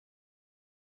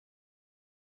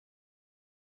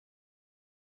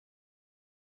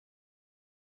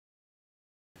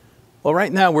Well,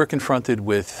 right now we're confronted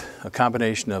with a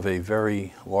combination of a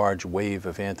very large wave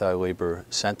of anti-labor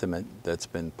sentiment that's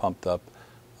been pumped up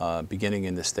beginning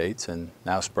in the States and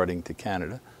now spreading to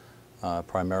Canada,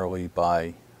 primarily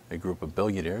by a group of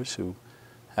billionaires who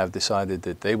have decided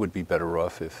that they would be better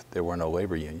off if there were no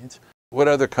labor unions. What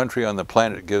other country on the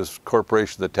planet gives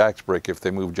corporations a tax break if they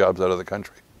move jobs out of the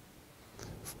country?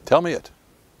 Tell me it.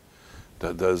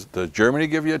 Does Germany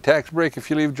give you a tax break if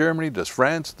you leave Germany? Does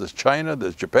France? Does China?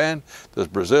 Does Japan? Does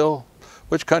Brazil?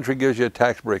 Which country gives you a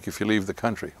tax break if you leave the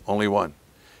country? Only one.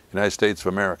 United States of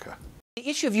America. The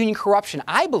issue of union corruption,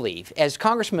 I believe, as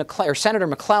Senator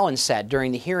McClellan said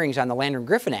during the hearings on the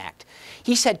Landry-Griffin Act,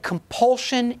 he said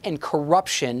compulsion and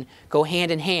corruption go hand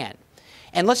in hand.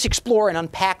 And let's explore and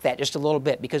unpack that just a little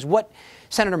bit, because what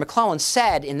Senator McClellan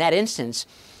said in that instance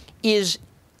is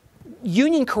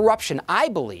union corruption, I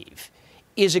believe,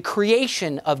 is a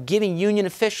creation of giving union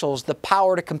officials the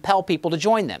power to compel people to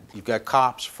join them. You've got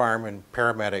cops, firemen,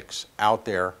 paramedics out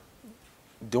there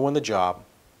doing the job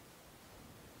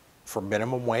for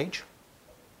minimum wage.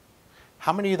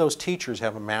 How many of those teachers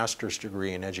have a master's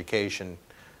degree in education?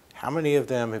 How many of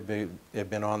them have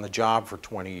been on the job for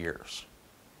 20 years?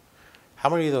 How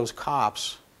many of those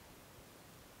cops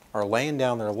are laying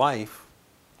down their life?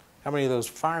 How many of those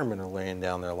firemen are laying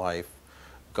down their life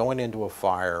going into a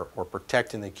fire or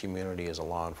protecting the community as a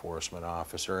law enforcement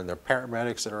officer? And the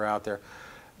paramedics that are out there,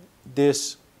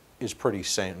 this is pretty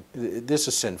this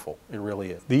is sinful. It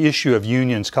really is. The issue of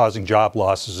unions causing job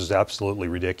losses is absolutely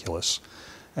ridiculous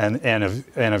and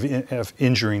of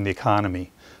injuring the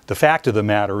economy. The fact of the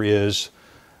matter is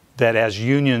that as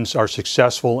unions are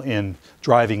successful in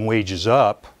driving wages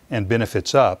up and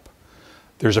benefits up,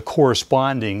 there's a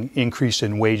corresponding increase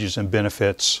in wages and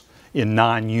benefits in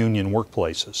non-union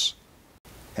workplaces.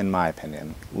 In my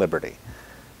opinion, liberty.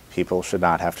 People should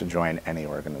not have to join any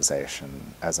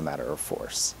organization as a matter of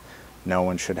force. No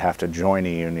one should have to join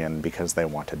a union because they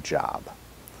want a job.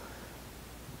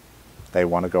 They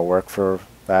want to go work for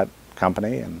that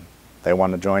company and they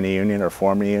want to join a union or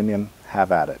form a union,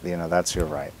 have at it. You know, that's your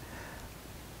right.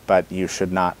 But you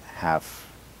should not have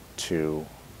to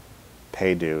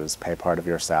pay dues, pay part of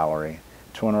your salary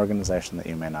to an organization that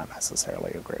you may not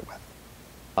necessarily agree with.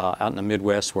 Out in the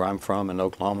Midwest where I'm from, in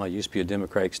Oklahoma, it used to be a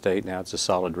Democratic state, now it's a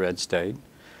solid red state.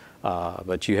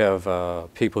 But you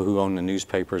have people who own the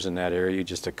newspapers in that area,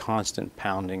 just a constant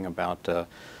pounding about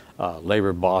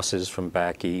labor bosses from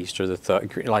back east, or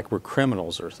like we're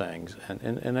criminals or things.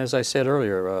 And as I said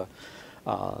earlier,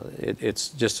 it's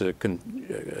just a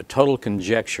total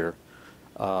conjecture,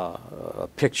 a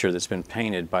picture that's been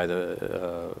painted by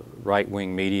the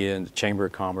right-wing media and the Chamber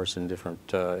of Commerce and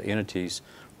different entities,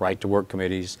 right-to-work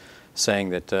committees, saying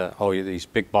that, oh, these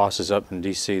big bosses up in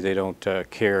D.C., they don't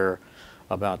care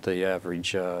about the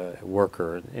average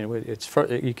worker.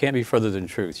 You can't be further than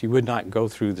truth. You would not go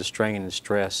through the strain and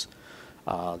stress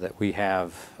that we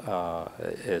have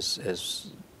as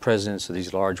presidents of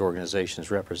these large organizations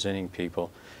representing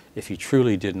people if you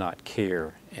truly did not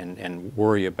care and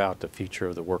worry about the future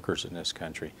of the workers in this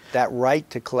country. That right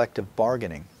to collective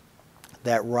bargaining,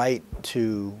 that right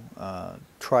to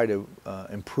try to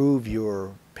improve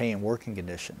your pay and working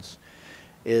conditions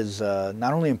is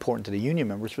not only important to the union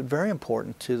members, but very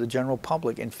important to the general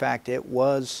public. In fact, it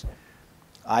was,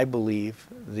 I believe,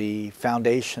 the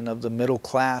foundation of the middle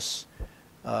class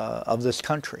of this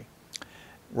country.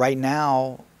 Right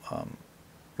now,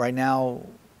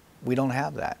 we don't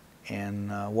have that. And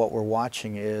what we're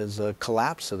watching is a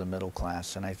collapse of the middle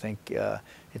class. And I think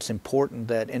it's important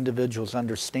that individuals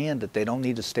understand that they don't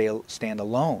need to stand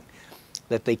alone,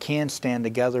 that they can stand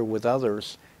together with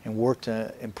others and work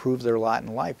to improve their lot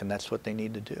in life, and that's what they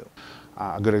need to do.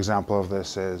 A good example of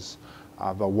this is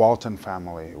the Walton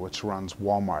family, which runs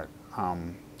Walmart.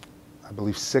 I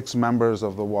believe 6 members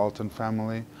of the Walton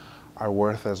family are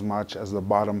worth as much as the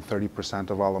bottom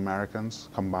 30% of all Americans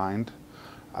combined.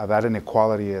 That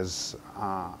inequality is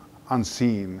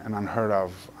unseen and unheard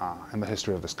of in the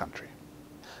history of this country.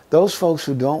 Those folks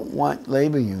who don't want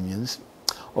labor unions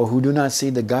or who do not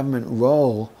see the government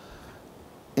role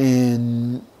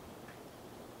in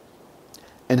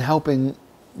helping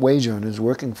wage earners,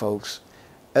 working folks,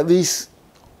 at least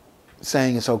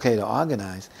saying it's okay to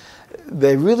organize,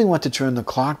 they really want to turn the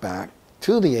clock back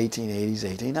to the 1880s,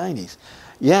 1890s.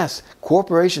 Yes,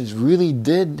 corporations really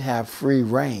did have free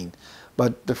reign,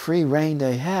 but the free reign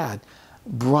they had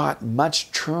brought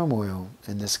much turmoil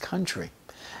in this country.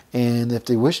 And if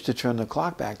they wish to turn the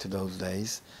clock back to those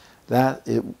days, that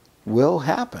it will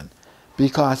happen.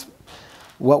 Because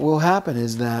what will happen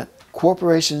is that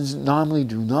corporations normally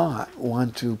do not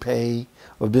want to pay,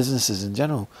 or businesses in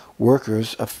general,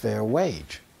 workers a fair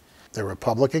wage. They're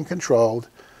Republican controlled,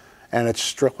 and it's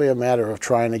strictly a matter of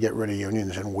trying to get rid of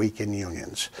unions and weaken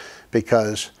unions.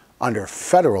 Because under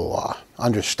federal law,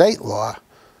 under state law,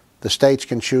 the states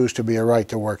can choose to be a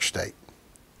right-to-work state.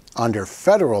 Under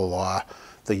federal law,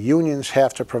 the unions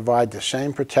have to provide the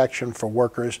same protection for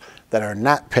workers that are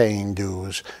not paying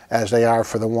dues as they are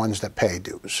for the ones that pay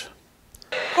dues.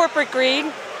 Corporate greed.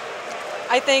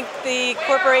 I think the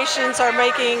corporations are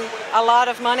making a lot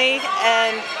of money,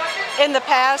 and in the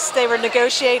past they would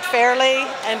negotiate fairly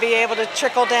and be able to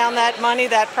trickle down that money,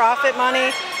 that profit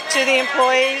money, to the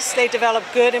employees. They develop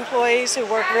good employees who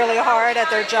work really hard at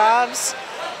their jobs,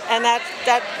 and that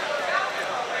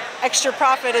extra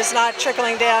profit is not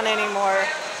trickling down anymore.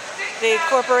 The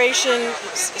corporation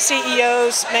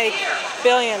CEOs make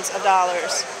billions of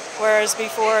dollars, whereas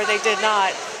before they did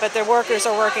not, but their workers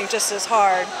are working just as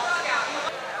hard.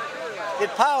 The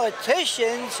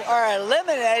politicians are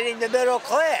eliminating the middle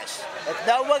class. If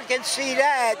no one can see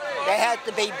that, they have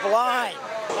to be blind.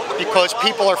 Because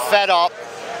people are fed up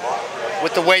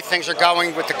with the way things are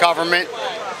going with the government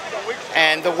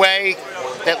and the way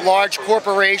that large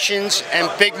corporations and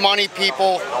big money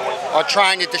people are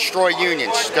trying to destroy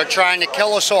unions. They're trying to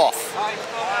kill us off,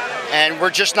 and we're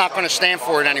just not going to stand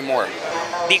for it anymore.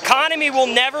 The economy will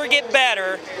never get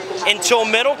better until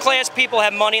middle class people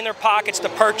have money in their pockets to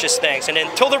purchase things, and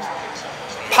until the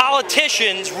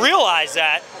politicians realize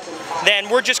that, then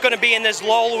we're just going to be in this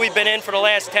lull we've been in for the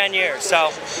last 10 years. So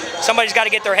somebody's got to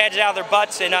get their heads out of their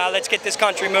butts and let's get this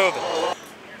country moving.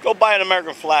 Go buy an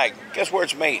American flag. Guess where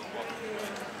it's made?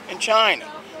 In China.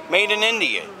 Made in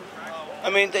India. I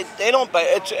mean, they don't buy,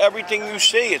 it's everything you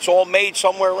see. It's all made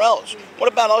somewhere else.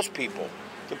 What about us people?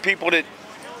 The people that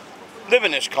live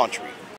in this country.